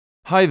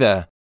Hi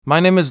there, my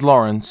name is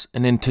Lawrence,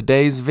 and in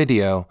today's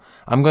video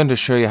I'm going to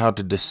show you how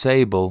to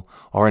disable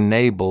or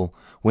enable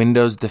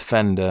Windows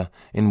Defender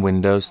in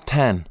Windows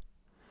 10.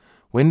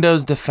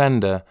 Windows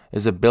Defender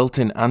is a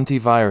built-in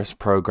antivirus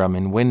program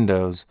in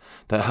Windows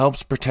that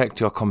helps protect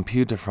your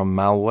computer from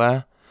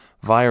malware,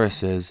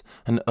 viruses,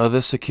 and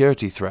other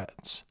security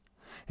threats.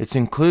 It's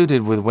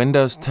included with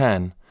Windows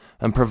 10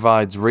 and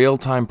provides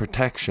real-time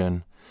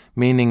protection,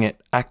 meaning it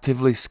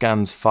actively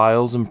scans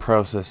files and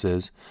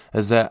processes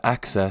as they're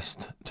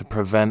accessed to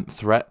prevent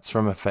threats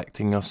from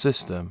affecting your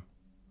system.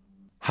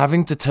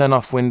 Having to turn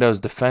off Windows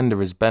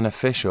Defender is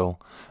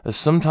beneficial, as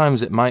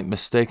sometimes it might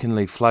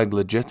mistakenly flag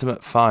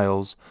legitimate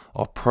files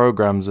or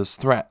programs as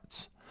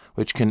threats,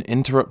 which can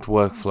interrupt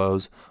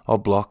workflows or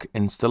block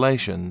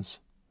installations.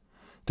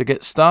 To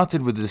get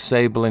started with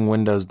disabling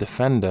Windows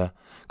Defender,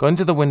 go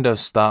into the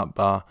Windows Start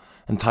bar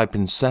and type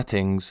in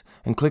Settings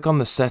and click on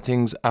the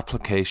Settings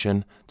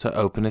application to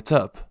open it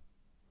up.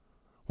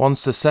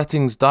 Once the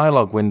Settings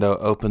dialog window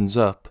opens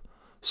up,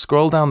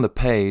 scroll down the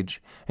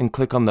page and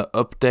click on the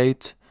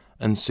Update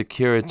and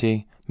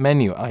Security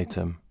menu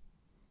item.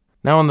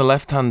 Now on the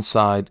left-hand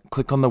side,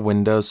 click on the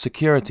Windows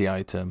Security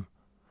item.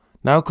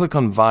 Now click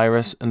on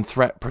Virus and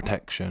Threat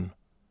Protection.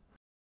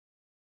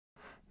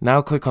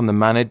 Now click on the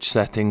Manage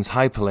Settings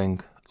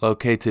hyperlink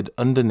located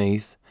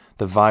underneath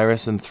the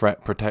Virus and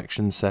Threat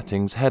Protection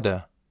Settings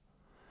header.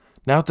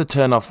 Now to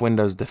turn off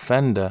Windows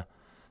Defender,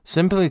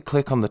 simply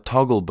click on the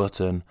toggle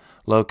button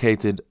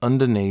located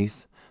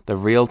underneath the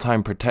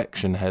Real-Time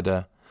Protection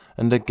header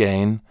and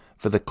again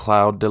for the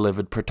Cloud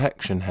Delivered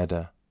Protection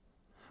header.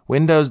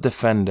 Windows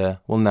Defender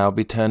will now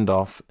be turned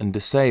off and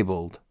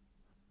disabled.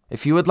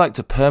 If you would like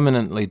to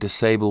permanently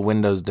disable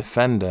Windows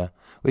Defender,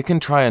 we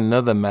can try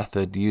another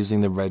method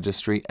using the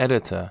Registry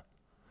Editor.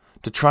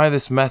 To try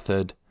this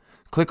method,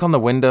 click on the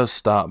Windows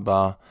Start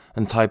bar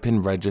and type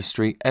in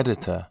Registry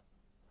Editor.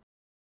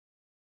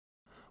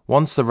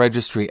 Once the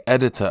Registry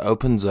Editor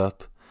opens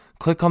up,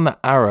 click on the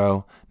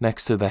arrow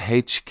next to the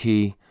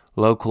H-key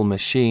Local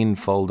Machine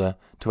folder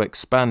to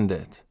expand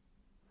it.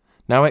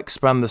 Now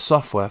expand the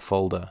Software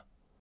folder.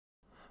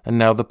 And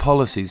now the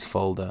Policies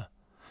folder.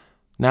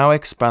 Now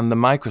expand the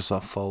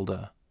Microsoft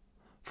folder.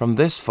 From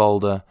this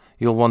folder,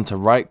 you'll want to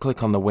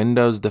right-click on the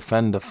Windows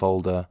Defender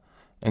folder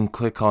and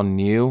click on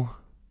New,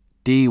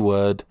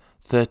 DWORD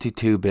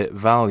 32-bit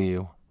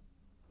value.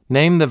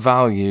 Name the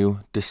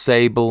value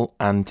Disable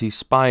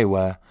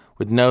Anti-Spyware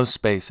with no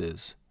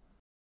spaces.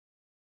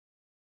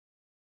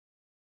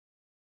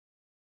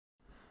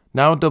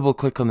 Now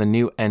double-click on the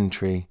new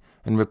entry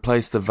and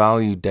replace the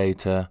value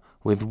data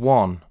with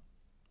 1.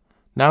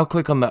 Now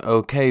click on the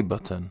OK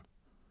button.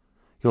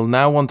 You'll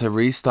now want to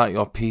restart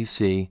your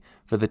PC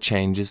for the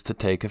changes to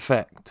take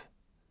effect.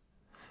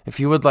 If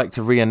you would like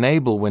to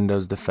re-enable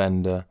Windows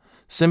Defender,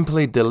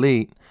 simply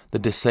delete the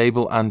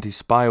Disable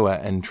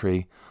Anti-Spyware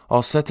entry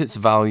or set its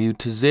value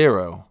to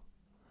 0.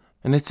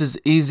 And it's as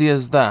easy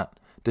as that.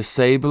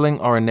 Disabling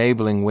or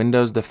enabling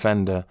Windows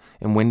Defender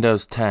in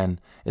Windows 10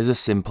 is a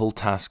simple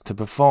task to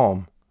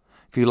perform.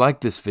 If you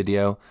like this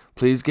video,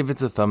 please give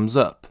it a thumbs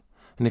up.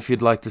 And if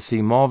you'd like to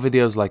see more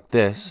videos like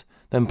this,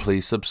 then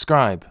please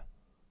subscribe.